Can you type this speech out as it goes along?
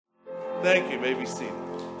Thank you. May be seated.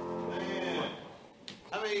 Man.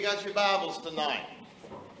 How many of you got your Bibles tonight?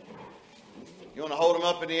 You want to hold them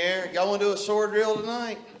up in the air? Y'all want to do a sword drill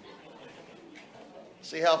tonight?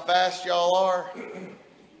 See how fast y'all are?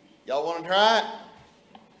 Y'all want to try it?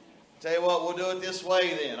 Tell you what, we'll do it this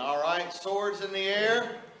way then, all right? Swords in the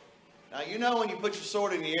air. Now, you know when you put your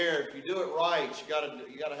sword in the air, if you do it right,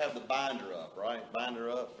 you gotta have the binder up, right?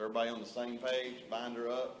 Binder up. Everybody on the same page, binder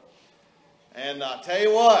up. And I tell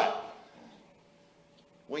you what,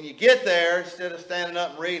 when you get there, instead of standing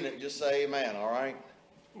up and reading it, just say amen, all right?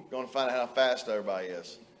 We're going to find out how fast everybody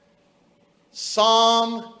is.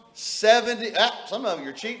 Psalm 70. Some of you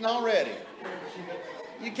are cheating already.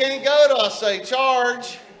 You can't go till I say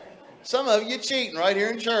charge. Some of you are cheating right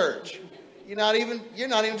here in church. You're not even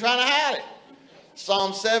trying to hide it.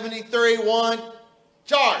 Psalm 73, 1,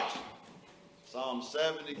 charge. Psalm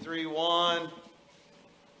 73, 1.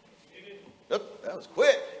 Oop, that was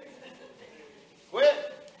quick. Quit.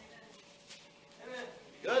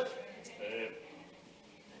 Good.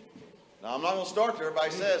 Now, I'm not going to start till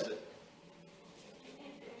everybody says it.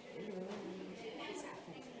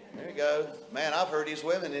 There you go. Man, I've heard these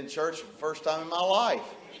women in church for the first time in my life.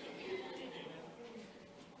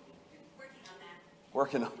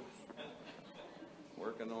 Working on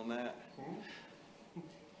that.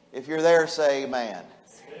 If you're there, say amen.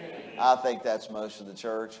 I think that's most of the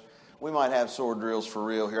church. We might have sword drills for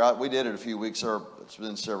real here. We did it a few weeks, or it's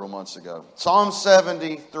been several months ago. Psalm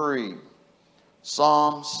 73.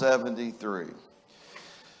 Psalm 73.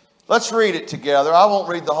 Let's read it together. I won't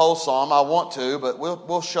read the whole psalm. I want to, but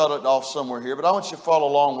we'll shut it off somewhere here. But I want you to follow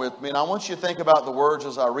along with me, and I want you to think about the words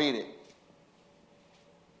as I read it.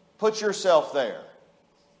 Put yourself there.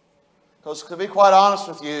 Because to be quite honest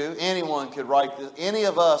with you, anyone could write this. Any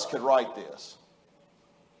of us could write this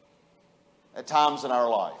at times in our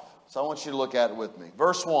life. So I want you to look at it with me.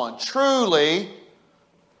 Verse 1. Truly,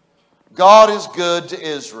 God is good to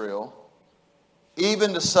Israel,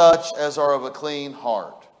 even to such as are of a clean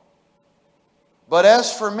heart. But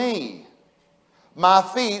as for me, my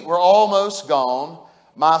feet were almost gone.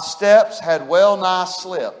 My steps had well nigh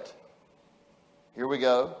slipped. Here we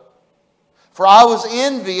go. For I was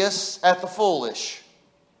envious at the foolish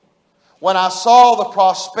when I saw the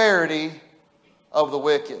prosperity of the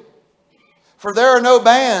wicked. For there are no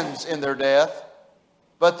bands in their death,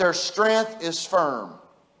 but their strength is firm.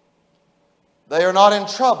 They are not in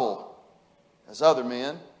trouble as other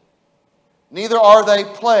men, neither are they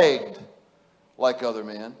plagued like other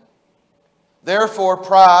men. Therefore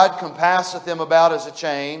pride compasseth them about as a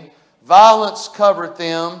chain, violence covereth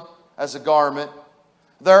them as a garment.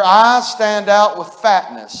 Their eyes stand out with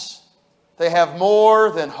fatness. They have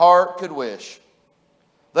more than heart could wish.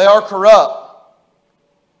 They are corrupt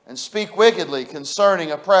and speak wickedly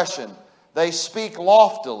concerning oppression. They speak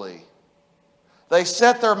loftily. They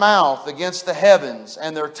set their mouth against the heavens,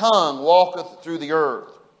 and their tongue walketh through the earth.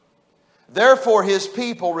 Therefore his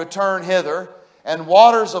people return hither, and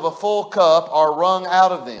waters of a full cup are wrung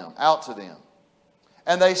out to them.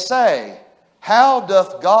 And they say, how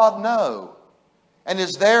doth God know? And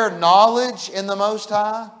is there knowledge in the Most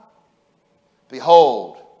High?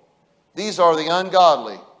 Behold, these are the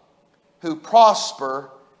ungodly who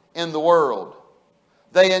prosper in the world.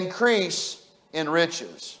 They increase in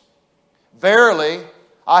riches. Verily,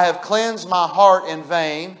 I have cleansed my heart in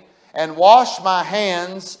vain and washed my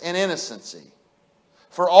hands in innocency.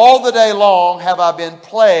 For all the day long have I been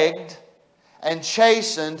plagued and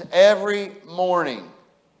chastened every morning.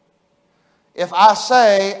 If I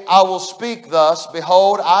say, I will speak thus,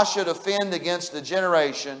 behold, I should offend against the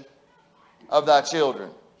generation of thy children.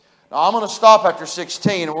 Now I'm going to stop after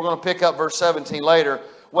 16, and we're going to pick up verse 17 later.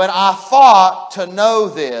 When I thought to know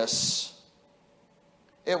this,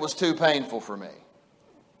 it was too painful for me.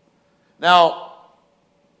 Now,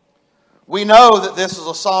 we know that this is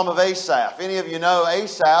a psalm of Asaph. Any of you know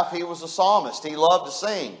Asaph? He was a psalmist. He loved to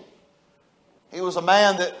sing. He was a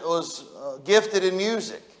man that was gifted in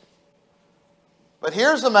music. But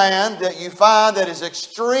here's a man that you find that is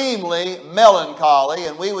extremely melancholy,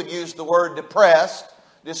 and we would use the word depressed,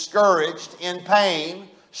 discouraged, in pain,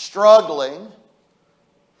 struggling.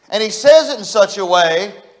 And he says it in such a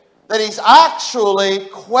way that he's actually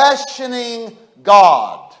questioning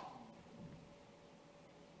God.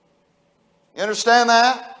 You understand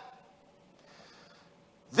that?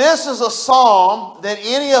 This is a psalm that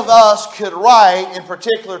any of us could write in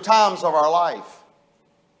particular times of our life.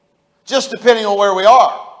 Just depending on where we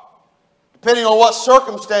are. Depending on what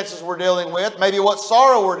circumstances we're dealing with. Maybe what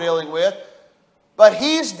sorrow we're dealing with. But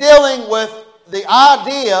he's dealing with the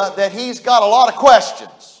idea that he's got a lot of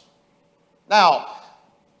questions. Now,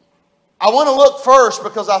 I want to look first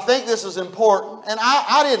because I think this is important. And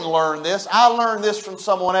I didn't learn this. I learned this from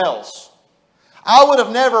someone else. I would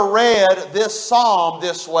have never read this psalm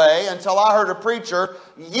this way until I heard a preacher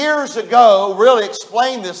years ago really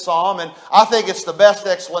explain this psalm, and I think it's the best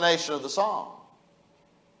explanation of the psalm.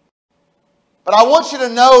 But I want you to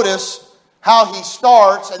notice how he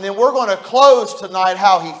starts, and then we're going to close tonight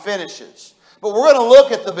how he finishes. But we're going to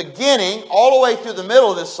look at the beginning all the way through the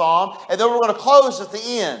middle of this psalm, and then we're going to close at the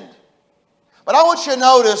end. But I want you to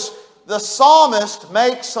notice the psalmist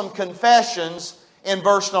makes some confessions in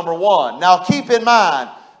verse number 1. Now keep in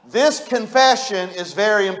mind, this confession is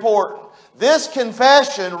very important. This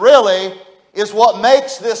confession really is what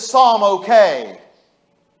makes this psalm okay.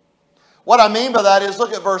 What I mean by that is,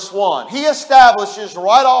 look at verse 1. He establishes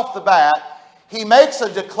right off the bat, he makes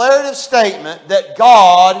a declarative statement that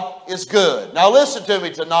God is good. Now listen to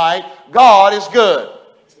me tonight. God is good.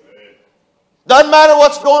 Doesn't matter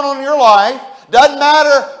what's going on in your life. Doesn't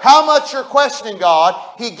matter how much you're questioning God.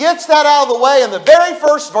 He gets that out of the way. In the very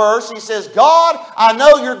first verse, he says, God, I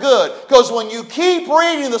know you're good. Because when you keep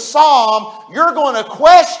reading the psalm, you're going to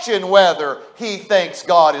question whether he thinks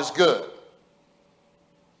God is good.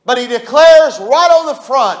 But he declares right on the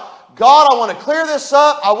front, God, I want to clear this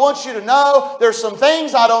up. I want you to know there's some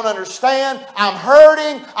things I don't understand. I'm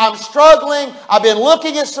hurting. I'm struggling. I've been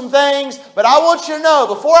looking at some things. But I want you to know,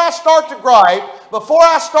 before I start to gripe, before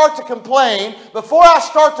I start to complain, before I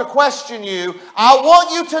start to question you, I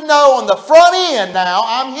want you to know on the front end now,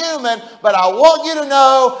 I'm human, but I want you to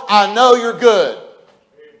know I know you're good.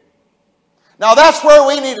 Now that's where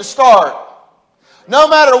we need to start. No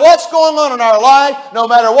matter what's going on in our life, no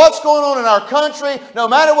matter what's going on in our country, no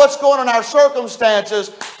matter what's going on in our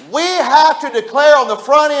circumstances, we have to declare on the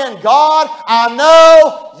front end, God, I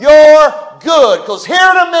know you're good. Because here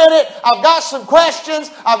in a minute, I've got some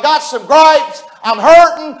questions, I've got some gripes, I'm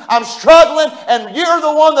hurting, I'm struggling, and you're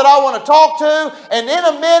the one that I want to talk to. And in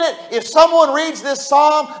a minute, if someone reads this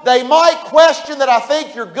psalm, they might question that I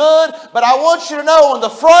think you're good, but I want you to know on the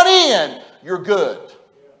front end, you're good.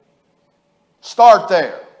 Start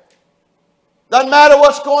there. Doesn't matter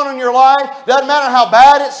what's going on in your life. Doesn't matter how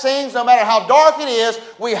bad it seems. No matter how dark it is.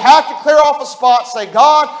 We have to clear off a spot. Say,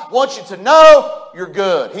 God, I want you to know you're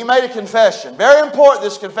good. He made a confession. Very important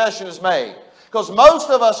this confession is made. Because most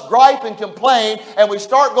of us gripe and complain and we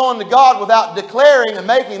start going to God without declaring and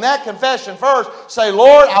making that confession first. Say,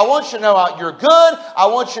 Lord, I want you to know you're good. I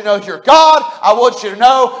want you to know you're God. I want you to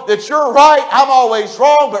know that you're right. I'm always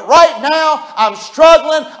wrong. But right now, I'm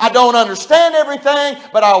struggling. I don't understand everything.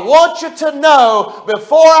 But I want you to know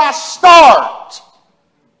before I start,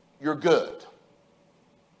 you're good.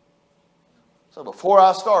 So before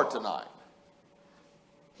I start tonight,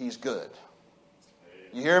 He's good.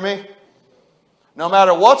 You hear me? No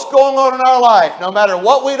matter what's going on in our life, no matter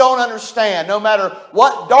what we don't understand, no matter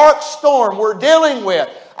what dark storm we're dealing with,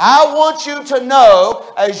 I want you to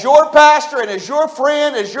know, as your pastor and as your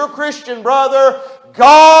friend, as your Christian brother,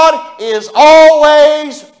 God is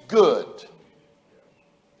always good.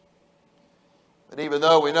 But even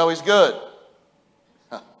though we know He's good,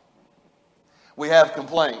 we have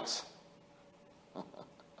complaints.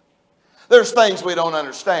 There's things we don't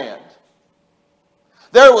understand.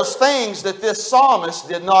 There was things that this psalmist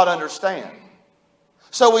did not understand.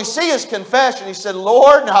 So we see his confession. He said,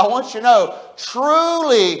 Lord, now I want you to know,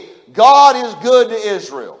 truly God is good to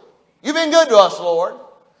Israel. You've been good to us, Lord.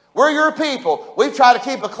 We're your people. We've tried to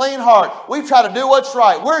keep a clean heart. We've tried to do what's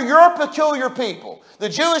right. We're your peculiar people. The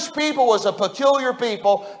Jewish people was a peculiar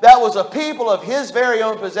people. That was a people of His very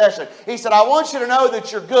own possession. He said, I want you to know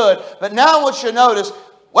that you're good, but now I want you to notice,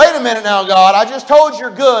 wait a minute now, God. I just told you you're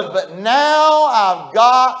good, but now I've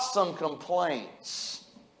got some complaints.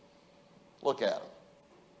 Look at them.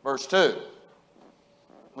 Verse 2.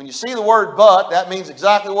 When you see the word but, that means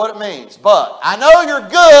exactly what it means. But. I know you're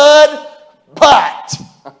good,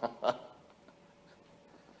 but.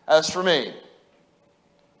 As for me,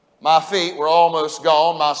 my feet were almost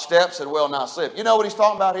gone. My steps had well nigh slipped. You know what he's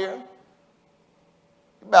talking about here?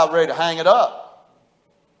 He's about ready to hang it up.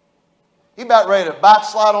 He's about ready to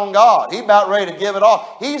backslide on God. He's about ready to give it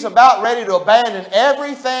all. He's about ready to abandon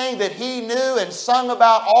everything that he knew and sung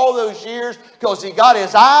about all those years because he got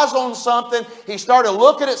his eyes on something. He started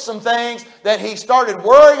looking at some things that he started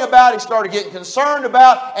worrying about. He started getting concerned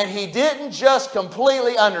about, and he didn't just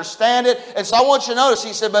completely understand it. And so I want you to notice,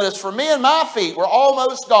 he said, but as for me and my feet were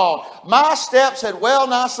almost gone. My steps had well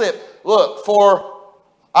nigh slipped. Look, for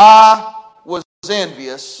I was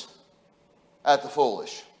envious at the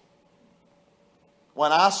foolish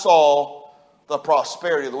when I saw the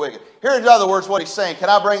prosperity of the wicked. Here in other words what he's saying. Can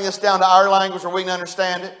I bring this down to our language where we can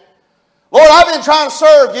understand it? Lord, I've been trying to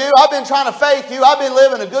serve you. I've been trying to faith you. I've been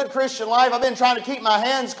living a good Christian life. I've been trying to keep my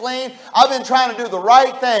hands clean. I've been trying to do the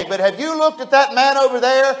right thing. But have you looked at that man over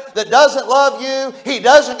there that doesn't love you? He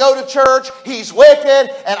doesn't go to church. He's wicked.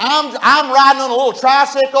 And I'm riding on a little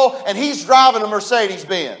tricycle and he's driving a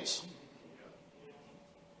Mercedes-Benz.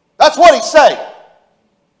 That's what he's saying.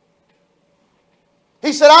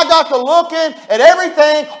 He said, I got to looking at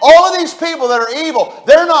everything. All of these people that are evil,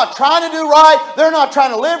 they're not trying to do right. They're not trying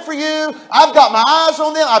to live for you. I've got my eyes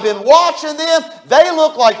on them. I've been watching them. They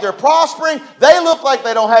look like they're prospering. They look like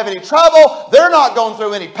they don't have any trouble. They're not going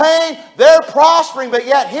through any pain. They're prospering, but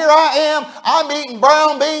yet here I am. I'm eating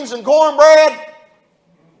brown beans and cornbread.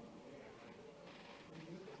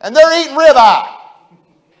 And they're eating ribeye.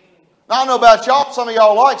 Now, I don't know about y'all. Some of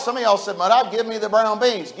y'all like. Some of y'all said, "I'd give me the brown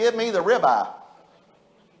beans. Give me the ribeye."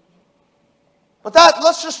 But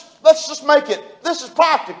let's just make it, this is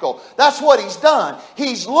practical. That's what he's done.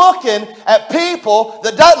 He's looking at people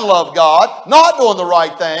that doesn't love God, not doing the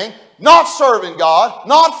right thing, not serving God,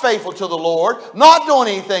 not faithful to the Lord, not doing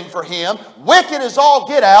anything for Him, wicked as all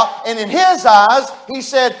get out, and in His eyes, He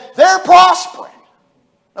said, they're prospering.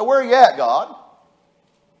 Now where are you at, God?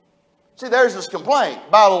 See, there's this complaint.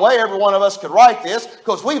 By the way, every one of us could write this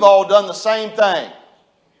because we've all done the same thing.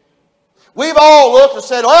 We've all looked and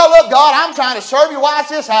said, well, look, God, I'm trying to serve you. Why is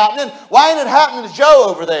this happening? Why ain't it happening to Joe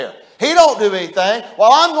over there? He don't do anything.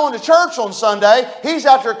 While I'm going to church on Sunday, he's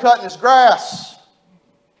out there cutting his grass.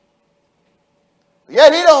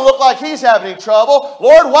 Yet he don't look like he's having any trouble.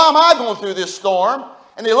 Lord, why am I going through this storm?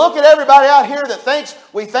 And they look at everybody out here that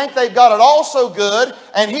we think they've got it all so good.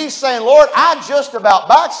 And he's saying, Lord, I just about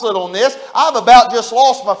backslid on this. I've about just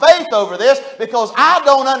lost my faith over this because I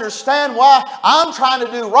don't understand why I'm trying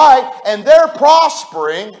to do right and they're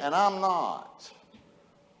prospering and I'm not.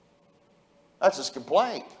 That's his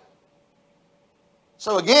complaint.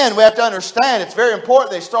 So again, we have to understand, it's very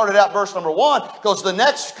important they started out verse number 1 because the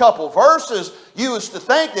next couple verses, you used to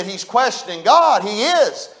think that he's questioning God. He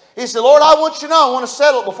is. He said, Lord, I want you to know, I want to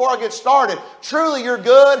settle it before I get started. Truly, you're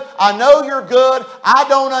good. I know you're good. I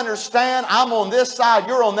don't understand. I'm on this side.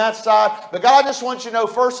 You're on that side. But God, I just want you to know,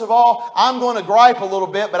 first of all, I'm going to gripe a little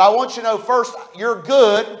bit. But I want you to know, first, you're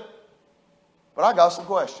good. But I got some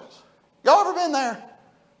questions. Y'all ever been there?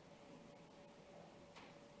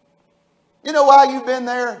 You know why you've been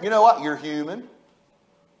there? You know what? You're human.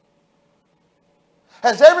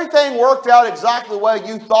 Has everything worked out exactly the way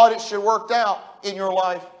you thought it should work out in your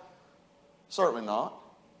life? Certainly not.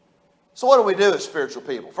 So what do we do as spiritual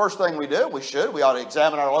people? First thing we do, we ought to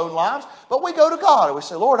examine our own lives, but we go to God and we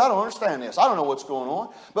say, Lord, I don't understand this. I don't know what's going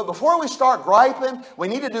on. But before we start griping, we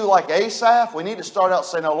need to do like Asaph. We need to start out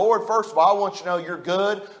saying, now, Lord, first of all, I want you to know you're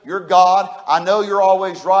good. You're God. I know you're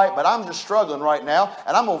always right, but I'm just struggling right now.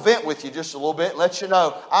 And I'm going to vent with you just a little bit and let you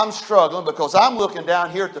know I'm struggling because I'm looking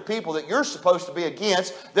down here at the people that you're supposed to be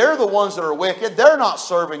against. They're the ones that are wicked. They're not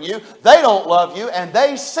serving you. They don't love you. And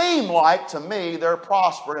they seem like, to me, they're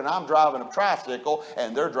prospering. And I'm driving a tricycle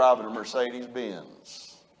and they're driving a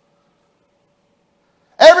Mercedes-Benz.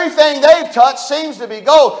 Everything they've touched seems to be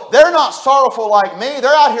gold. They're not sorrowful like me.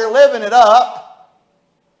 They're out here living it up.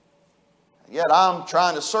 Yet I'm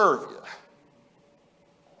trying to serve you.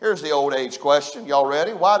 Here's the old age question. Y'all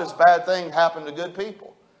ready? Why does bad things happen to good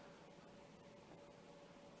people?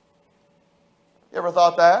 You ever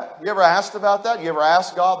thought that? You ever asked about that? You ever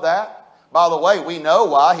asked God that? By the way, we know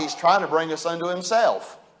why. He's trying to bring us unto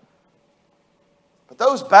Himself. But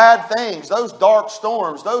those bad things, those dark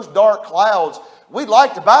storms, those dark clouds, we'd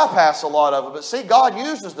like to bypass a lot of it. But see, God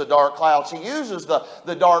uses the dark clouds. He uses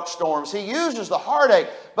the dark storms. He uses the heartache.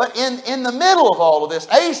 But in the middle of all of this,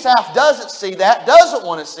 Asaph doesn't see that, doesn't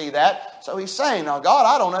want to see that. So he's saying, now God,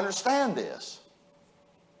 I don't understand this.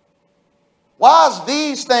 Why is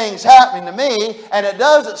these things happening to me and it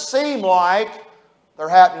doesn't seem like they're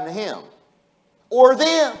happening to him or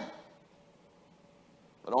them?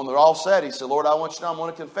 But on the all said, he said, Lord, I want you to know I'm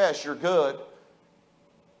going to confess you're good.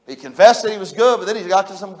 He confessed that he was good, but then he got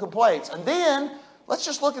to some complaints. And then, let's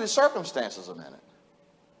just look at his circumstances a minute.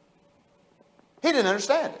 He didn't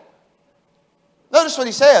understand it. Notice what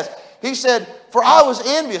he says. He said, for I was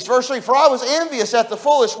envious. Verse 3, for I was envious at the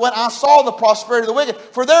foolish when I saw the prosperity of the wicked,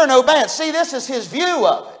 for there are no bands. See, this is his view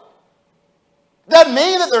of it. Doesn't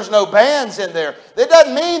mean that there's no bands in there. That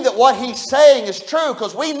doesn't mean that what he's saying is true,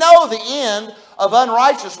 because we know the end of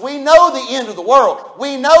unrighteousness. We know the end of the world.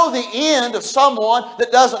 We know the end of someone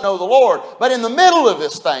that doesn't know the Lord. But in the middle of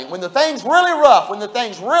this thing, when the thing's really rough, when the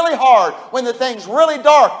thing's really hard, when the thing's really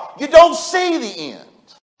dark, you don't see the end.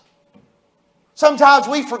 Sometimes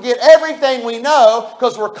we forget everything we know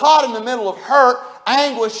because we're caught in the middle of hurt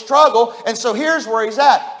anguish, struggle. And so here's where he's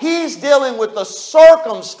at. He's dealing with the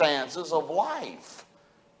circumstances of life.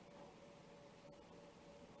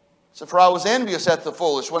 So for I was envious at the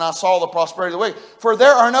foolish when I saw the prosperity of the wicked. For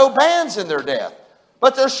there are no bands in their death,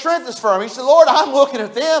 but their strength is firm. He said, Lord, I'm looking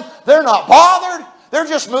at them. They're not bothered. They're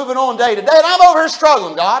just moving on day to day. And I'm over here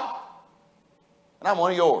struggling, God. And I'm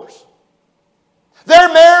one of yours.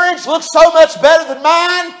 Their marriage looks so much better than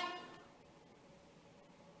mine.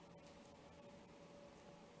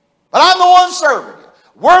 But I'm the one serving you.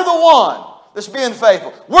 We're the one that's being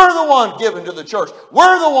faithful. We're the one giving to the church.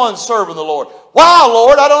 We're the one serving the Lord. Wow,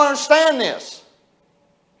 Lord, I don't understand this.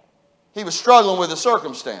 He was struggling with the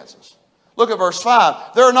circumstances. Look at verse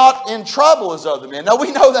 5. They're not in trouble as other men. Now,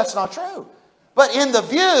 we know that's not true. But in the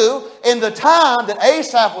view, in the time that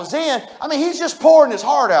Asaph was in, I mean, he's just pouring his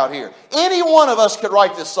heart out here. Any one of us could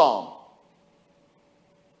write this psalm.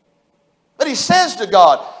 But he says to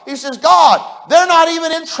God, he says, God, they're not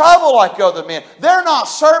even in trouble like other men. They're not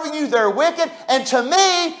serving you. They're wicked. And to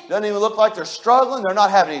me, it doesn't even look like they're struggling. They're not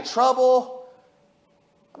having any trouble.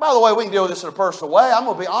 By the way, we can deal with this in a personal way. I'm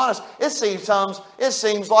going to be honest. It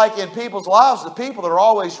seems like in people's lives, the people that are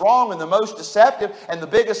always wrong and the most deceptive and the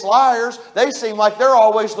biggest liars, they seem like they're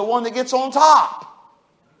always the one that gets on top.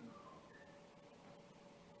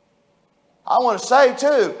 I want to say,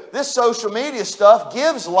 too, this social media stuff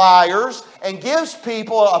gives liars and gives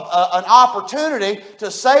people an opportunity to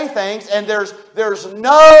say things, and there's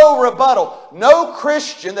no rebuttal. No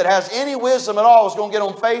Christian that has any wisdom at all is going to get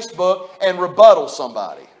on Facebook and rebuttal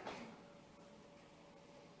somebody.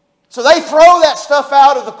 So they throw that stuff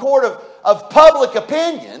out of the court of public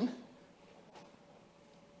opinion.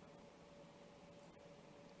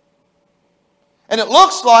 And it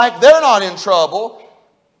looks like they're not in trouble.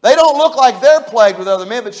 They don't look like they're plagued with other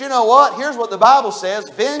men, but you know what? Here's what the Bible says.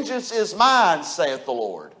 Vengeance is mine, saith the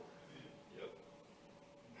Lord.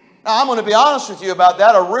 Now, I'm going to be honest with you about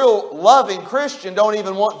that. A real loving Christian don't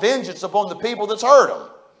even want vengeance upon the people that's hurt them.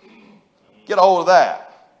 Get a hold of that.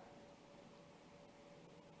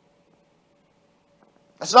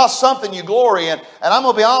 It's not something you glory in. And I'm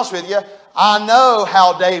going to be honest with you. I know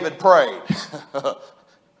how David prayed.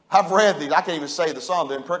 I've read these. I can't even say the Psalms.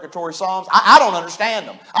 The imprecatory Psalms. I don't understand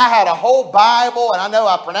them. I had a whole Bible, and I know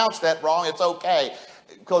I pronounced that wrong. It's okay.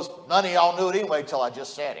 Because none of y'all knew it anyway until I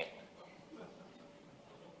just said it.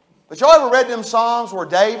 But y'all ever read them Psalms where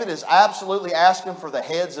David is absolutely asking for the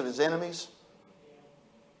heads of his enemies?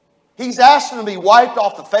 He's asking them to be wiped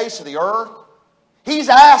off the face of the earth. He's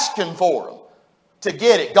asking for them to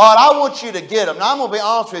get it. God, I want you to get them. Now, I'm going to be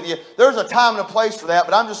honest with you. There's a time and a place for that,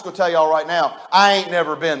 but I'm just going to tell y'all right now, I ain't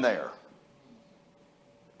never been there.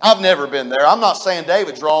 I've never been there. I'm not saying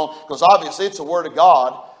David's wrong, because obviously it's the Word of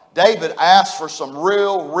God. David asked for some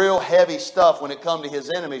real heavy stuff when it comes to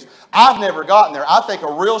his enemies. I've never gotten there. I think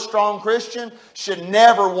a real strong Christian should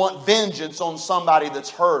never want vengeance on somebody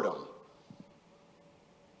that's hurt them.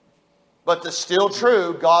 But it's still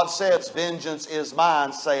true. God says, vengeance is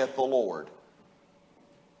mine, saith the Lord.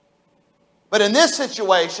 But in this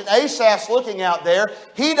situation, Asaph's looking out there.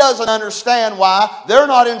 He doesn't understand why they're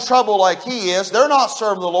not in trouble like he is. They're not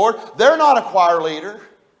serving the Lord. They're not a choir leader.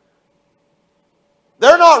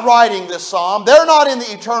 They're not writing this psalm. They're not in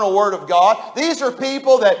the eternal Word of God. These are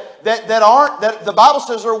people that the Bible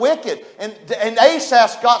says are wicked. And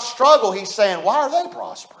Asaph's got struggle. He's saying, why are they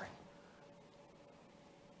prospering?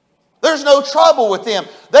 There's no trouble with them.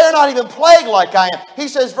 They're not even plagued like I am. He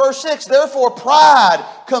says, verse 6, therefore pride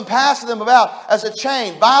compasseth them about as a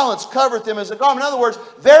chain. Violence covereth them as a garment. In other words,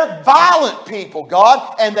 they're violent people,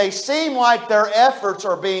 God, and they seem like their efforts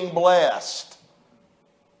are being blessed.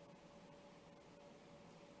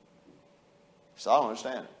 He said, I don't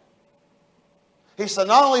understand it. He said,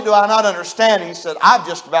 not only do I not understand it, he said, I've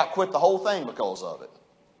just about quit the whole thing because of it.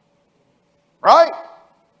 Right?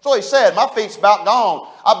 That's what he said. My feet's about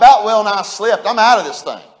gone. I about well nigh slipped. I'm out of this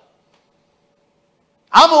thing.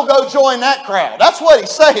 I'm going to go join that crowd. That's what he's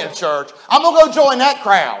saying, church. I'm going to go join that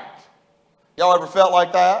crowd. Y'all ever felt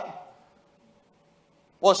like that?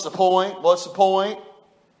 What's the point? What's the point?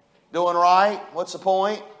 Doing right? What's the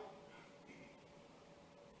point?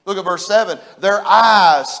 Look at verse 7. Their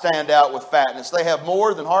eyes stand out with fatness. They have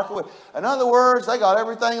more than hearken with. In other words, they got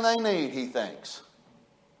everything they need, he thinks.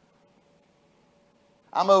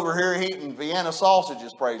 I'm over here eating Vienna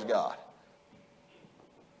sausages, praise God.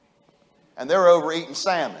 And they're over eating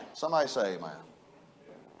salmon. Somebody say amen.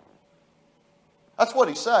 That's what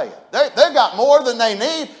he's saying. They've got more than they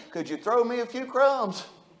need. Could you throw me a few crumbs?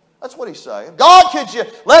 That's what he's saying. God, could you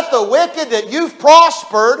let the wicked that you've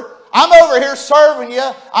prospered, I'm over here serving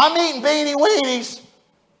you, I'm eating beanie weenies.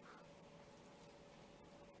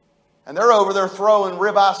 And they're over there throwing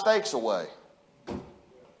ribeye steaks away.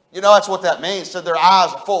 You know, that's what that means. So their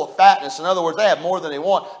eyes are full of fatness. In other words, they have more than they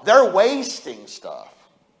want. They're wasting stuff.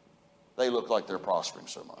 They look like they're prospering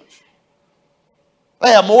so much. They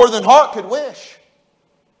have more than heart could wish.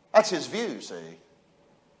 That's his view, see.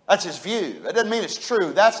 That's his view. That doesn't mean it's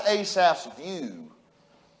true. That's Asaph's view.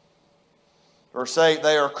 Verse 8,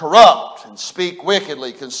 they are corrupt and speak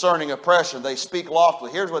wickedly concerning oppression. They speak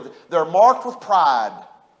loftily. Here's what they're marked with pride.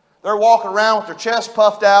 They're walking around with their chest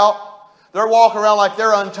puffed out. They're walking around like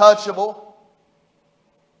they're untouchable.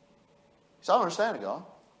 So I don't understand it, God.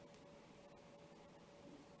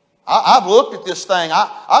 I've looked at this thing.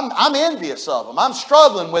 I'm envious of them. I'm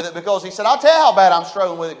struggling with it because he said, I'll tell you how bad I'm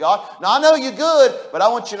struggling with it, God. Now, I know you're good, but I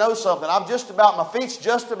want you to know something. My feet's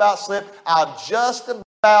just about slipped. I've just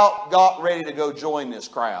about got ready to go join this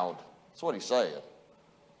crowd. That's what he's saying.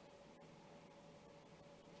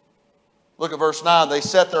 Look at verse 9. They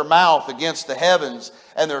set their mouth against the heavens,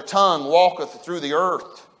 and their tongue walketh through the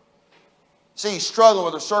earth. See, he's struggling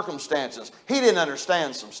with the circumstances. He didn't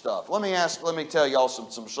understand some stuff. Let me tell y'all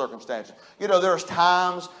some circumstances. You know, there's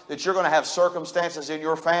times that you're going to have circumstances in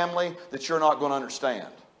your family that you're not going to understand.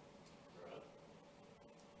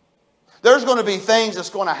 There's going to be things that's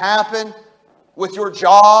going to happen with your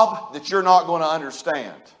job that you're not going to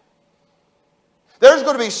understand. There's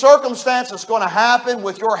going to be circumstances that's going to happen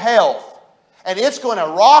with your health. And it's going to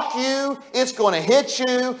rock you, it's going to hit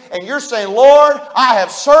you, and you're saying, Lord, I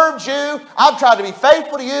have served you, I've tried to be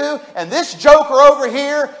faithful to you, and this joker over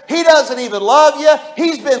here, he doesn't even love you,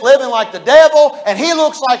 he's been living like the devil, and he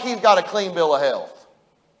looks like he's got a clean bill of health.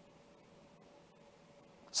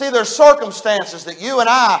 See, there's circumstances that you and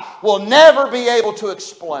I will never be able to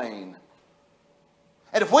explain.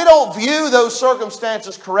 And if we don't view those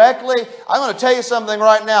circumstances correctly, I'm going to tell you something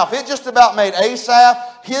right now. If it just about made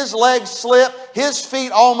Asaph, his legs slip, his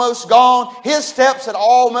feet almost gone, his steps had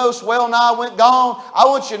almost well nigh went gone, I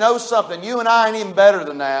want you to know something. You and I ain't even better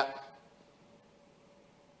than that.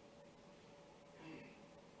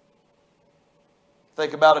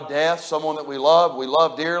 Think about a death, someone that we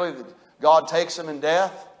love dearly, that God takes them in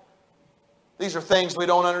death. These are things we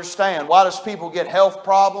don't understand. Why does people get health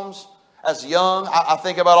problems? As young, I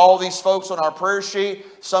think about all these folks on our prayer sheet,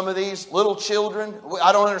 some of these little children,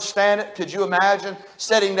 I don't understand it. Could you imagine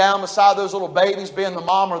sitting down beside those little babies, being the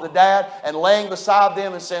mom or the dad, and laying beside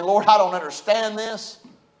them and saying, Lord, I don't understand this.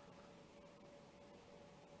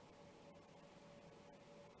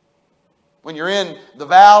 When you're in the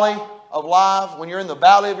valley of life, when you're in the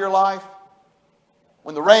valley of your life,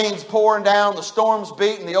 when the rain's pouring down, the storm's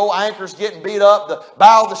beating, the old anchor's getting beat up, the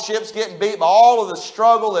bow of the ship's getting beat by all of the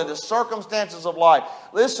struggle and the circumstances of life.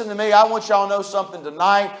 Listen to me, I want y'all to know something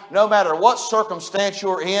tonight. No matter what circumstance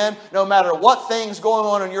you're in, no matter what things going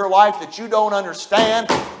on in your life that you don't understand,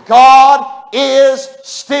 God is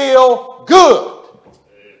still good.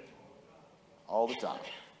 All the time.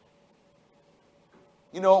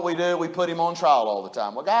 You know what we do? We put him on trial all the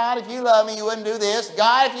time. Well, God, if you love me, you wouldn't do this.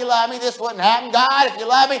 God, if you love me, this wouldn't happen. God, if you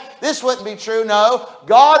love me, this wouldn't be true. No,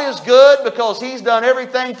 God is good because he's done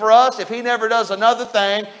everything for us. If he never does another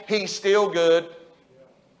thing, he's still good.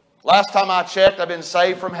 Last time I checked, I've been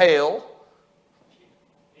saved from hell.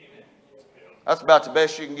 That's about the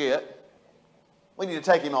best you can get. We need to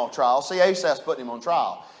take him on trial. See, Asaph's putting him on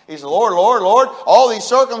trial. He said, Lord, Lord, Lord, all these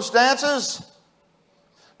circumstances.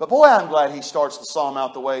 But boy, I'm glad he starts the psalm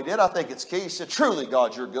out the way he did. I think it's key. He said, truly,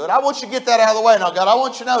 God, you're good. I want you to get that out of the way. Now, God, I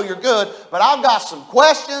want you to know you're good. But I've got some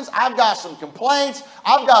questions. I've got some complaints.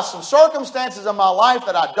 I've got some circumstances in my life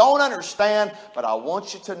that I don't understand. But I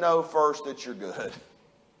want you to know first that you're good.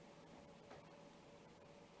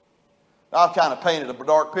 I've kind of painted a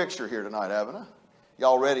dark picture here tonight, haven't I?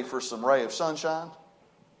 Y'all ready for some ray of sunshine?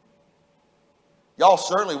 Y'all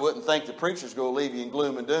certainly wouldn't think the preacher's going to leave you in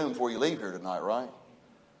gloom and doom before you leave here tonight, right?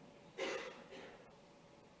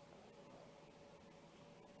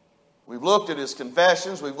 We've looked at his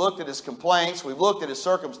confessions. We've looked at his complaints. We've looked at his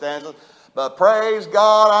circumstances. But praise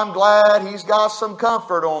God, I'm glad he's got some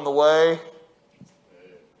comfort on the way.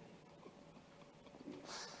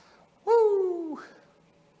 Woo!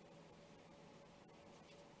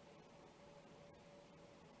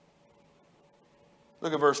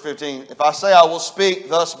 Look at verse 15. If I say I will speak,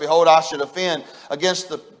 thus behold, I should offend against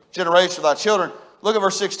the generation of thy children. Look at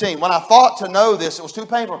verse 16. When I thought to know this, it was too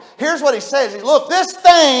painful. Here's what he says. Look, this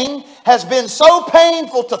thing has been so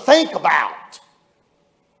painful to think about.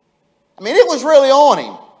 I mean, it was really on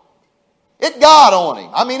him. It got on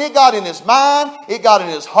him. I mean, it got in his mind. It got in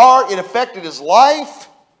his heart. It affected his life.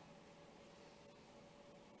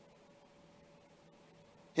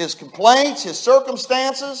 His complaints, his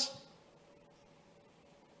circumstances.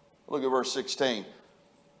 Look at verse 16.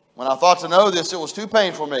 When I thought to know this, it was too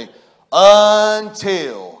painful for me.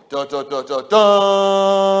 Until. Dun, dun, dun, dun,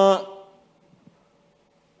 dun.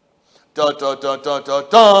 Dun, dun, dun, dun, dun,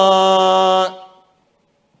 dun.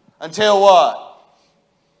 Until what?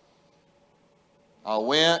 I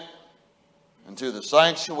went into the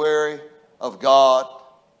sanctuary of God.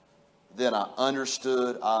 Then I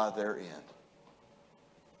understood their end.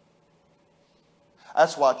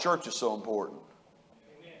 That's why church is so important.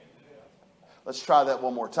 Let's try that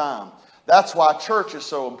one more time. That's why church is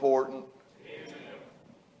so important.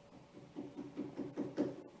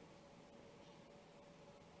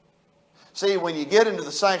 See, when you get into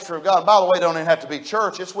the sanctuary of God, by the way, it don't even have to be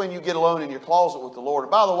church. It's when you get alone in your closet with the Lord.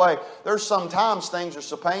 And by the way, there's sometimes things are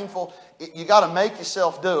so painful, you got to make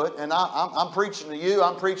yourself do it. And I'm preaching to you,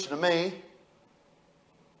 I'm preaching to me.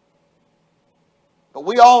 But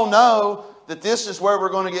we all know that this is where we're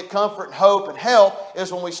going to get comfort and hope and help,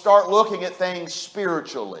 is when we start looking at things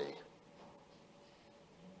spiritually.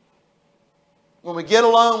 When we get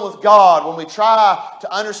alone with God, when we try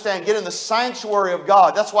to understand, get in the sanctuary of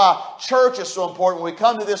God. That's why church is so important. When we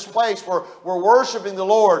come to this place where we're worshiping the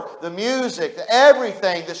Lord, the music,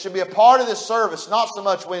 everything that should be a part of this service, not so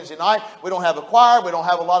much Wednesday night. We don't have a choir. We don't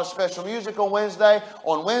have a lot of special music on Wednesday.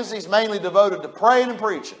 On Wednesdays, mainly devoted to praying and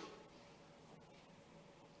preaching.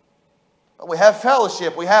 But we have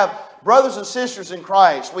fellowship. We have brothers and sisters in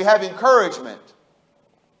Christ. We have encouragement.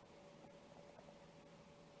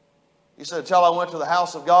 He said, until I went to the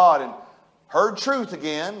house of God and heard truth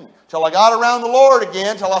again, till I got around the Lord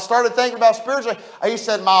again, till I started thinking about spiritually. He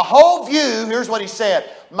said, my whole view, here's what he said,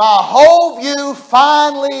 my whole view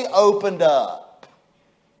finally opened up.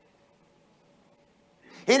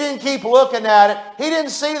 He didn't keep looking at it. He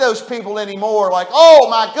didn't see those people anymore like, oh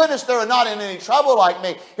my goodness, they're not in any trouble like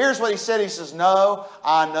me. Here's what he said. He says, no,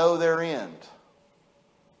 I know their end.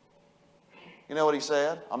 You know what he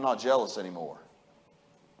said? I'm not jealous anymore.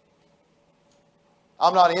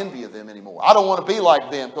 I'm not envy of them anymore. I don't want to be like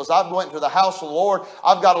them because I've went to the house of the Lord.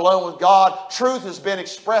 I've got alone with God. Truth has been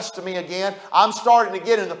expressed to me again. I'm starting to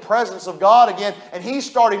get in the presence of God again. And He's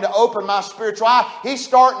starting to open my spiritual eye. He's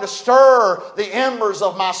starting to stir the embers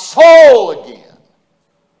of my soul again.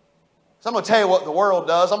 So I'm going to tell you what the world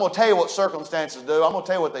does. I'm going to tell you what circumstances do. I'm going to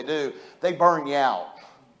tell you what they do. They burn you out.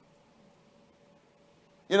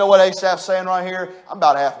 You know what Asaph's saying right here? I'm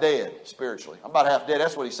about half dead spiritually. I'm about half dead.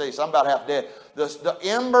 That's what he says. I'm about half dead. The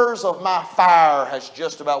embers of my fire has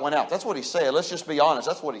just about went out. That's what he said. Let's just be honest.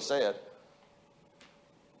 That's what he said.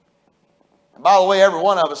 And by the way, every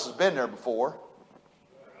one of us has been there before.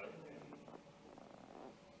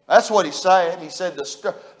 That's what he's saying. He said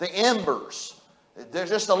the embers. There's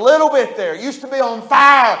just a little bit there. It used to be on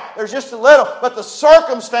fire. There's just a little. But the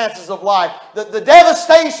circumstances of life, the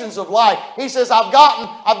devastations of life, he says, I've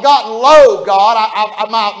gotten low, God.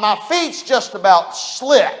 My feet's just about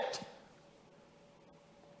slipped.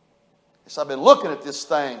 So I've been looking at this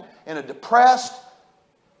thing in a depressed,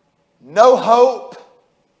 no hope,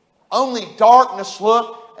 only darkness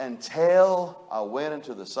look until I went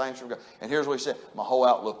into the sanctuary of God. And here's what he said. My whole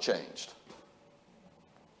outlook changed.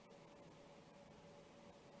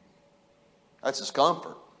 That's his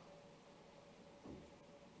comfort.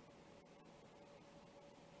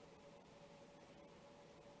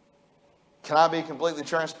 Can I be completely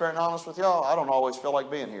transparent and honest with y'all? I don't always feel like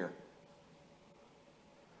being here.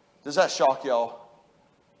 Does that shock y'all?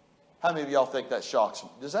 How many of y'all think that shocks me?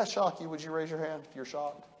 Does that shock you? Would you raise your hand if you're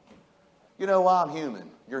shocked? You know why? I'm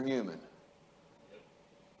human. You're human.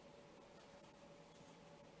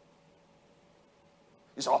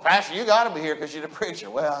 You say, well, Pastor, you got to be here because you're the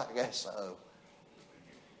preacher. Well, I guess so.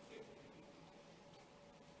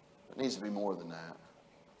 It needs to be more than that.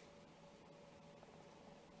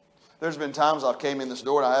 There's been times I've came in this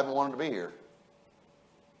door and I haven't wanted to be here.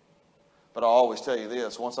 But I always tell you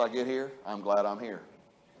this, once I get here, I'm glad I'm here.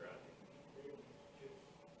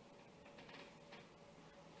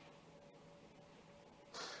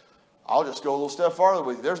 I'll just go a little step farther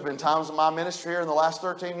with you. There's been times in my ministry here in the last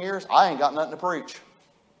 13 years, I ain't got nothing to preach.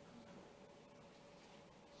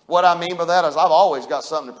 What I mean by that is I've always got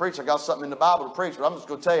something to preach. I got something in the Bible to preach. But I'm just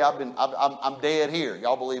going to tell you, I'm dead here.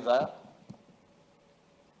 Y'all believe that?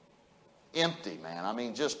 Empty, man. I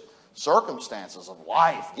mean, just circumstances of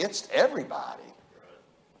life gets to everybody.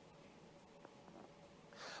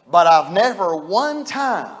 But I've never one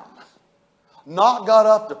time not got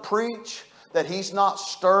up to preach that He's not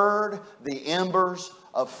stirred the embers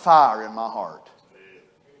of fire in my heart.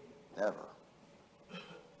 Never.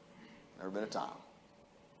 Never been a time.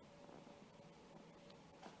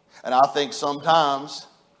 And I think sometimes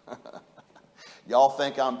y'all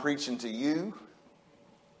think I'm preaching to you.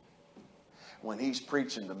 when he's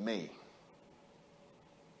preaching to me.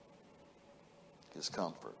 His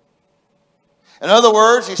comfort. In other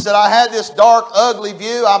words, he said, I had this dark, ugly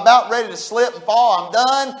view. I'm about ready to slip and fall. I'm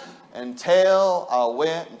done. Until I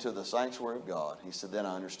went into the sanctuary of God. He said, then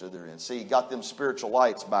I understood their end. See, he got them spiritual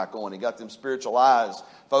lights back on. He got them spiritual eyes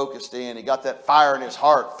focused in. He got that fire in his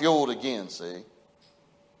heart fueled again, see.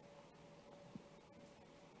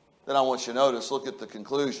 Then I want you to notice, look at the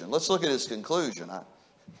conclusion. Let's look at his conclusion.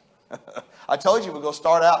 I told you we're going to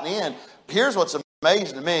start out in the end. Here's what's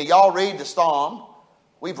amazing to me. Y'all read the Psalm.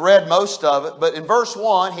 We've read most of it. But in verse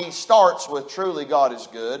 1, he starts with, truly God is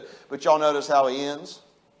good. But y'all notice how he ends?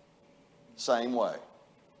 Same way.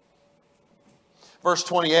 Verse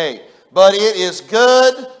 28. But it is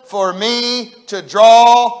good for me to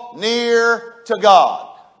draw near to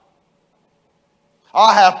God.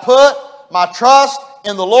 I have put my trust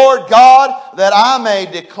in the Lord God that I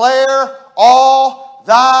may declare all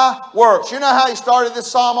thy works. You know how he started this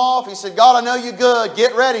psalm off? He said, God, I know you're good.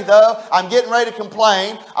 Get ready, though. I'm getting ready to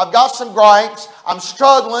complain. I've got some gripes. I'm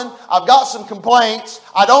struggling. I've got some complaints.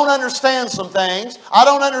 I don't understand some things. I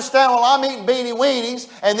don't understand while I'm eating beanie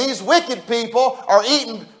weenies and these wicked people are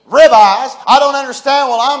eating ribeyes. I don't understand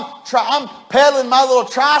while I'm pedaling my little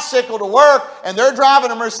tricycle to work and they're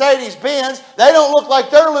driving a Mercedes Benz. They don't look like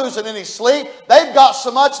they're losing any sleep. They've got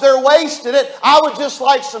so much they're wasting it. I would just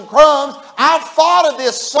like some crumbs. I've thought of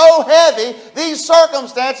this so heavy. These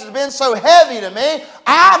circumstances have been so heavy to me.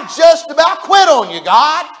 I've just about quit on you,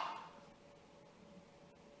 God.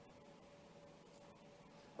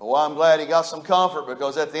 Well, I'm glad he got some comfort,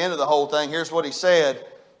 because at the end of the whole thing, here's what he said.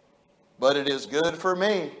 But it is good for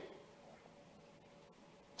me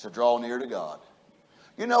to draw near to God.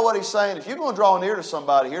 You know what he's saying? If you're going to draw near to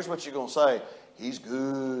somebody, here's what you're going to say. He's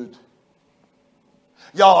good.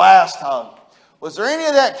 Y'all asked, was there any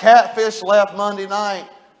of that catfish left Monday night?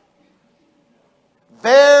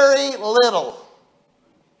 Very little.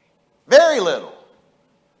 Very little.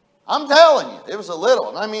 I'm telling you, it was a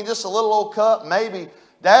little. I mean, just a little old cup, maybe.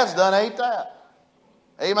 Dad's done ate that.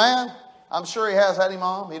 Amen? I'm sure he has, had he,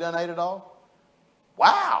 Mom? He done ate it all?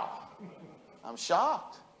 Wow. I'm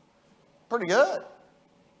shocked. Pretty good.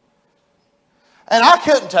 And I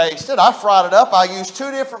couldn't taste it. I fried it up. I used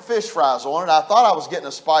 2 different fish fries on it. I thought I was getting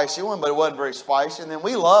a spicy one, but it wasn't very spicy. And then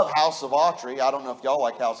we love House of Autry. I don't know if y'all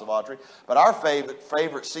like House of Autry, but our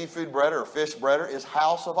favorite seafood breader or fish breader is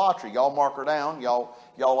House of Autry. Y'all mark her down. Y'all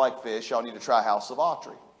like fish. Y'all need to try House of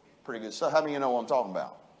Autry. Pretty good stuff. How many of you know what I'm talking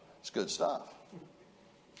about? It's good stuff.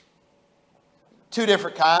 2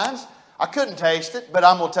 different kinds. I couldn't taste it, but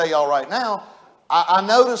I'm going to tell y'all right now, I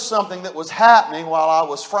noticed something that was happening while I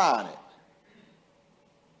was frying it.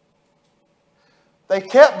 They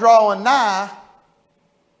kept drawing nigh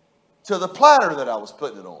to the platter that I was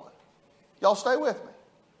putting it on. Y'all stay with me.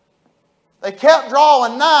 They kept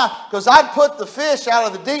drawing nigh, because I'd put the fish out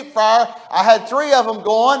of the deep fryer. I had 3 of them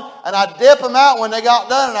going, and I'd dip them out when they got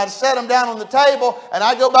done, and I'd set them down on the table, and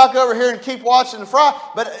I'd go back over here and keep watching the fry.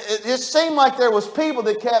 But it just seemed like there was people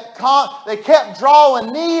that kept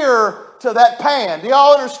drawing near to that pan. Do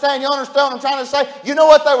y'all understand? You understand what I'm trying to say? You know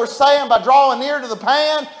what they were saying by drawing near to the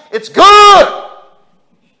pan? It's good!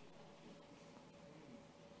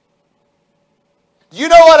 You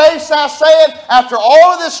know what Asaph said after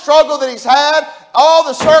all of this struggle that he's had, all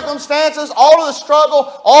the circumstances, all of the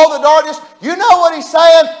struggle, all the darkness? You know what he's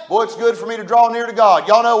saying? Boy, it's good for me to draw near to God.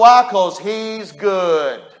 Y'all know why? Because he's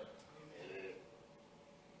good.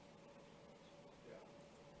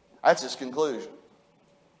 That's his conclusion.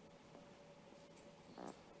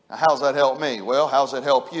 Now, how's that help me? Well, how's that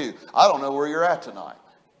help you? I don't know where you're at tonight.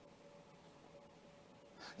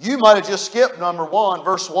 You might have just skipped number 1,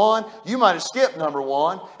 verse 1. You might have skipped number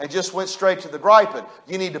 1 and just went straight to the griping.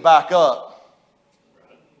 You need to back up.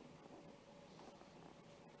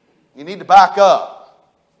 You need to back up.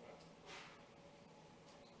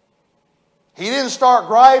 He didn't start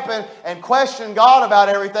griping and question God about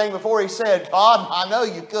everything before he said, God, I know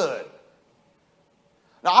you could.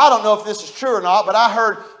 Now, I don't know if this is true or not, but I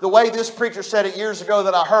heard the way this preacher said it years ago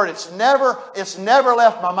that I heard. It's never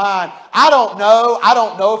left my mind. I don't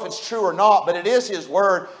know if it's true or not, but it is his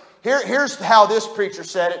word. Here's how this preacher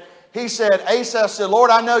said it. He said, Asaph said,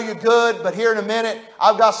 Lord, I know you're good, but here in a minute,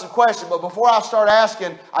 I've got some questions. But before I start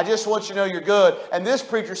asking, I just want you to know you're good. And this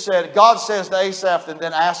preacher said, God says to Asaph, and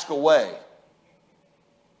then ask away.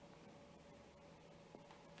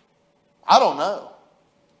 I don't know.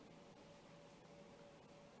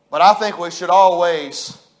 But I think we should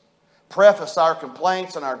always preface our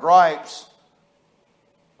complaints and our gripes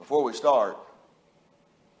before we start,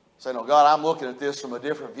 Say, no, God, I'm looking at this from a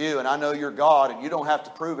different view, and I know you're God, and you don't have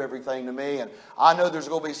to prove everything to me, and I know there's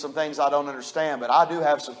going to be some things I don't understand, but I do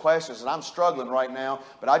have some questions, and I'm struggling right now,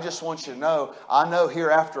 but I just want you to know, I know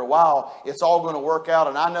here after a while, it's all going to work out,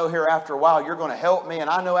 and I know here after a while, you're going to help me,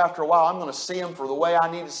 and I know after a while, I'm going to see them for the way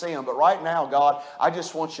I need to see them, but right now, God, I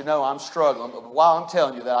just want you to know I'm struggling, but while I'm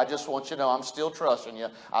telling you that, I just want you to know I'm still trusting you.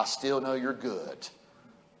 I still know you're good.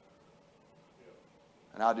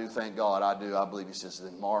 And I do thank God, I do. I believe He says,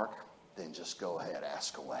 then Mark, then just go ahead,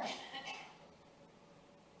 ask away.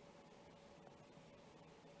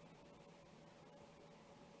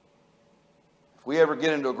 If we ever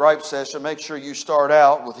get into a gripe session, make sure you start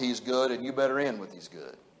out with He's good and you better end with He's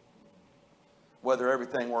good. Whether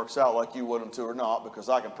everything works out like you want Him to or not, because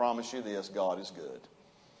I can promise you this, God is good.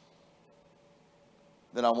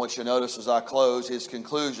 Then I want you to notice as I close, his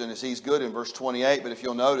conclusion is He's good in verse 28. But if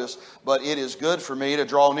you'll notice, but it is good for me to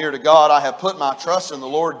draw near to God. I have put my trust in the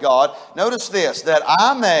Lord God. Notice this, that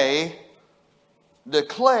I may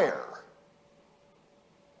declare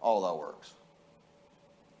all thy works.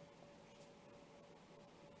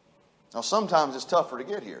 Now sometimes it's tougher to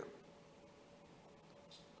get here.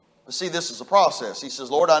 But see, this is a process. He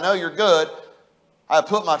says, Lord, I know you're good. I have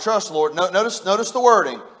put my trust in the Lord. Notice the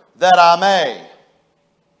wording, that I may.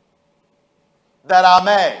 That I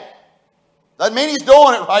may. Doesn't mean He's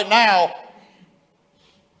doing it right now.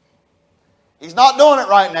 He's not doing it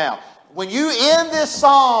right now. When you end this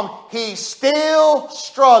psalm, He's still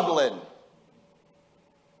struggling.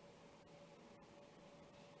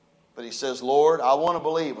 But He says, Lord, I want to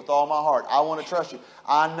believe with all my heart. I want to trust you.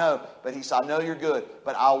 I know. But He said, I know you're good.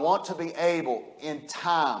 But I want to be able in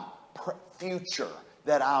time, future,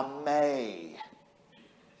 that I may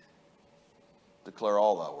declare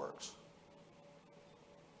all thy works.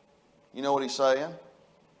 You know what He's saying?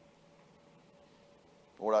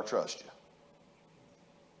 Lord, I trust you.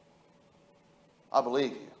 I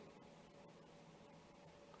believe you.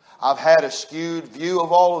 I've had a skewed view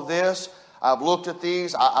of all of this. I've looked at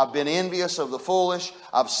these. I've been envious of the foolish.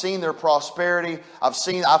 I've seen their prosperity. I've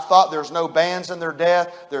thought there's no bands in their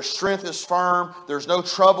death. Their strength is firm. There's no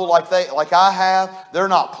trouble like I have. They're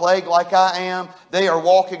not plagued like I am. They are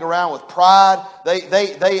walking around with pride.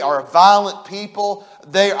 They are violent people.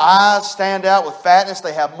 Their eyes stand out with fatness.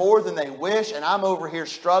 They have more than they wish. And I'm over here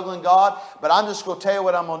struggling, God. But I'm just going to tell you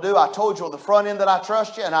what I'm going to do. I told you on the front end that I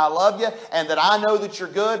trust you and I love you and that I know that you're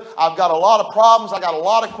good. I've got a lot of problems. I got a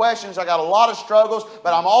lot of questions. I got a lot of struggles.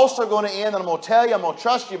 But I'm also going to end and I'm going to tell you, I'm going to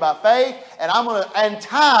trust you by faith. And in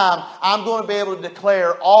time, I'm going to be able to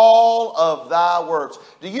declare all of thy works.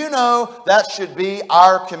 Do you know that should be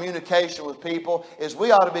our communication with people? Is we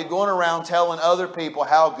ought to be going around telling other people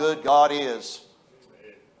how good God is.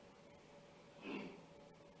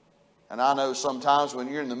 And I know sometimes when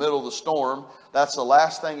you're in the middle of the storm, that's the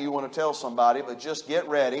last thing you want to tell somebody, but just get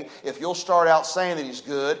ready. If you'll start out saying that He's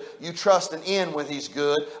good, you trust and end with He's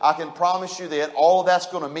good, I can promise you that all of that's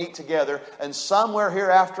going to meet together. And somewhere here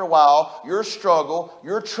after a while, your struggle,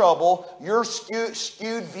 your trouble, your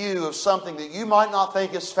skewed view of something that you might not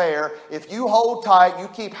think is fair, if you hold tight, you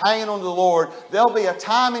keep hanging on to the Lord, there'll be a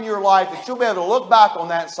time in your life that you'll be able to look back on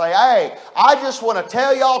that and say, hey, I just want to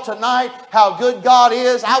tell y'all tonight how good God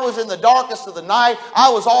is. I was in the darkest of the night. I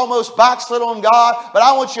was almost backslid on God, but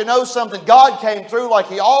I want you to know something. God came through like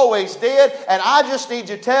He always did, and I just need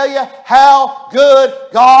to tell you how good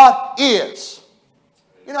God is.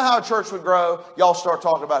 You know how a church would grow? Y'all start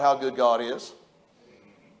talking about how good God is.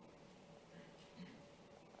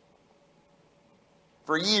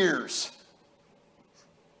 For years.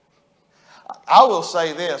 I will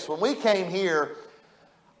say this. When we came here,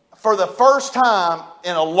 for the first time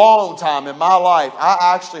in a long time in my life,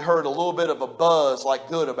 I actually heard a little bit of a buzz like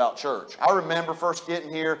good about church. I remember first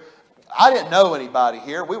getting here. I didn't know anybody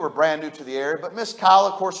here. We were brand new to the area. But Miss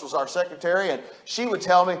Kyla, of course, was our secretary. And she would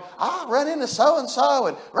tell me, I run into so-and-so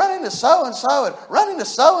and run into so-and-so and run into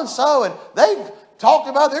so-and-so. And they've talked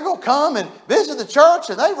about they're going to come and visit the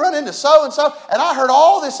church. And they run into so-and-so. And I heard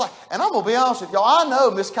all this. And I'm going to be honest with y'all. I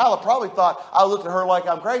know Miss Kyla probably thought I looked at her like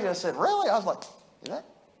I'm crazy. I said, really? I was like,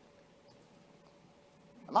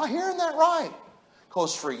 am I hearing that right?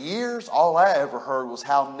 Because for years, all I ever heard was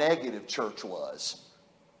how negative church was.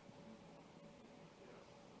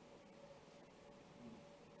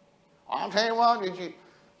 I'll tell you what,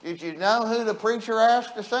 did you know who the preacher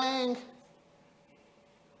asked to sing?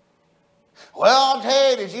 Well, I'll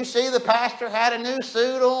tell you, did you see the pastor had a new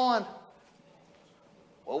suit on?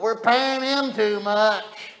 Well, we're paying him too much.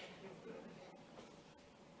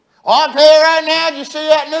 Well, I'll tell you right now, did you see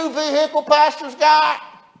that new vehicle pastor's got?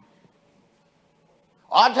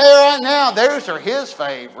 I'll tell you right now, those are his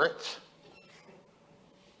favorites.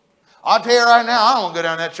 I'll tell you right now, I don't want to go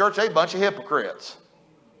down to that church. They're a bunch of hypocrites.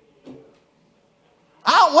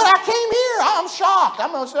 When I came here, I'm shocked.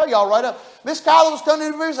 I'm going to tell y'all right up. Miss Kyla was coming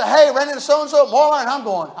to the and said, hey, ran into so-and-so at Moreland.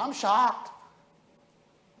 And I'm shocked.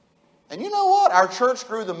 And you know what? Our church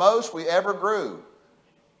grew the most we ever grew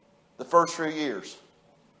the first few years.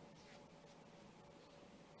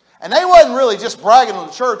 And they wasn't really just bragging on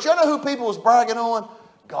the church. You know who people was bragging on?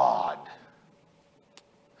 God.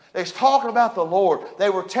 They was talking about the Lord. They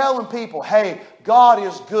were telling people, hey, God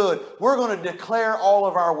is good. We're going to declare all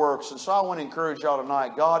of our works. And so I want to encourage y'all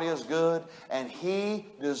tonight. God is good, and He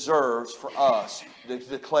deserves for us to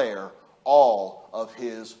declare all of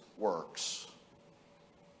His works.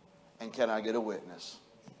 And can I get a witness?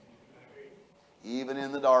 Even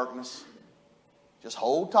in the darkness, just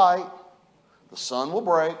hold tight. The sun will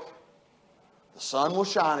break. The sun will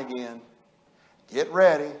shine again. Get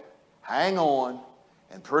ready. Hang on.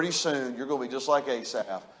 And pretty soon, you're going to be just like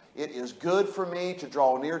Asaph. It is good for me to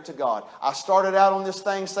draw near to God. I started out on this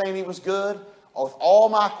thing saying He was good. With all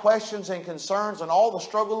my questions and concerns and all the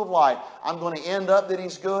struggle of life, I'm going to end up that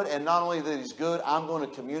He's good. And not only that He's good, I'm going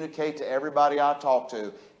to communicate to everybody I talk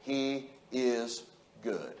to, He is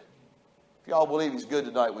good. If y'all believe He's good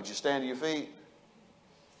tonight, would you stand to your feet?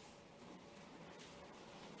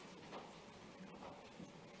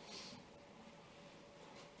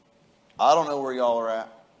 I don't know where y'all are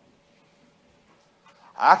at.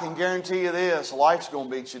 I can guarantee you this, life's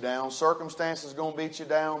going to beat you down. Circumstances are going to beat you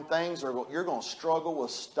down. You're going to struggle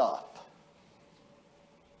with stuff.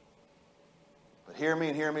 But hear me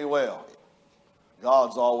and hear me well.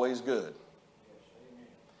 God's always good.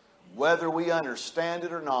 Whether we understand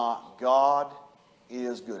it or not, God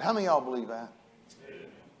is good. How many of y'all believe that?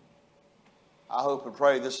 I hope and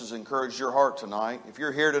pray this has encouraged your heart tonight. If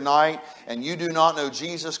you're here tonight and you do not know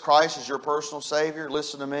Jesus Christ as your personal Savior,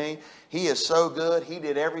 listen to me. He is so good, He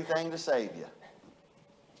did everything to save you.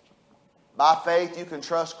 By faith, you can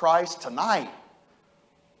trust Christ tonight.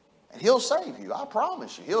 And He'll save you, I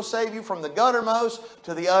promise you. He'll save you from the guttermost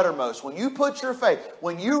to the uttermost. When you put your faith,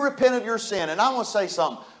 when you repent of your sin, and I want to say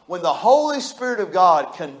something, when the Holy Spirit of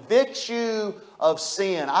God convicts you of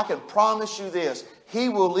sin, I can promise you this, He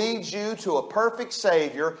will lead you to a perfect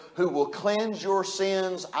Savior who will cleanse your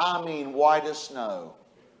sins, white as snow.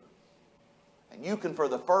 And you can for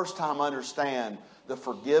the first time understand the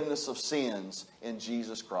forgiveness of sins in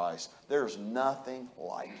Jesus Christ. There's nothing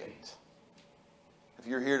like it. If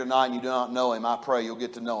you're here tonight and you do not know Him, I pray you'll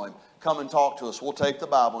get to know Him. Come and talk to us. We'll take the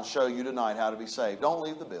Bible and show you tonight how to be saved. Don't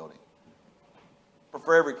leave the building. But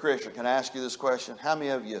for every Christian, can I ask you this question? How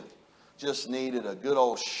many of you just needed a good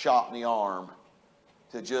old shot in the arm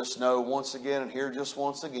to just know once again and hear just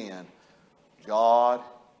once again, God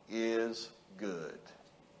is good?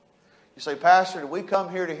 You say, Pastor, did we come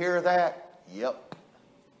here to hear that? Yep.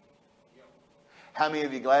 How many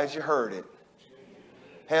of you glad you heard it?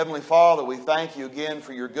 Heavenly Father, we thank you again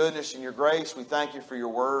for your goodness and your grace. We thank you for your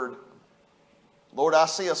word. Lord, I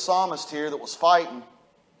see a psalmist here that was fighting.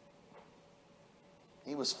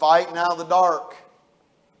 He was fighting out of the dark.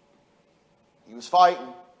 He was fighting.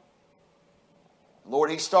 Lord,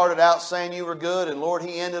 he started out saying you were good, and Lord,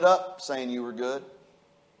 he ended up saying you were good.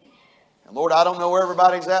 And Lord, I don't know where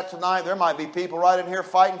everybody's at tonight. There might be people right in here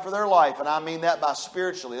fighting for their life, and I mean that by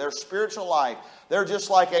spiritually. Their spiritual life. They're just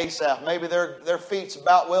like Asaph. Maybe their feet's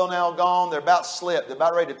about well now gone. They're about slipped. They're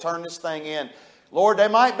about ready to turn this thing in. Lord, there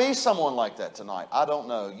might be someone like that tonight. I don't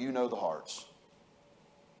know. You know the hearts.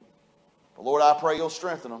 But Lord, I pray you'll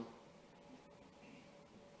strengthen them.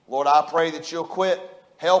 Lord, I pray that you'll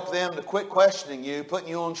help them to quit questioning you, putting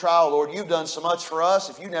you on trial. Lord, you've done so much for us.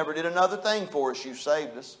 If you never did another thing for us, you've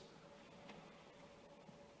saved us.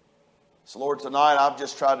 So Lord, tonight I've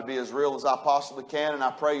just tried to be as real as I possibly can, and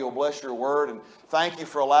I pray you'll bless your word. And thank you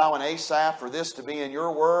for allowing Asaph for this to be in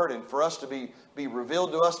your word and for us to be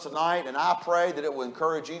revealed to us tonight. And I pray that it will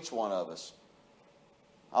encourage each one of us.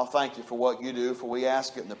 I'll thank you for what you do, for we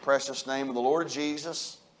ask it in the precious name of the Lord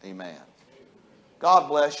Jesus. Amen. God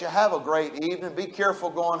bless you. Have a great evening. Be careful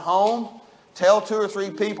going home. Tell 2 or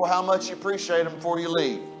 3 people how much you appreciate them before you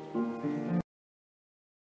leave.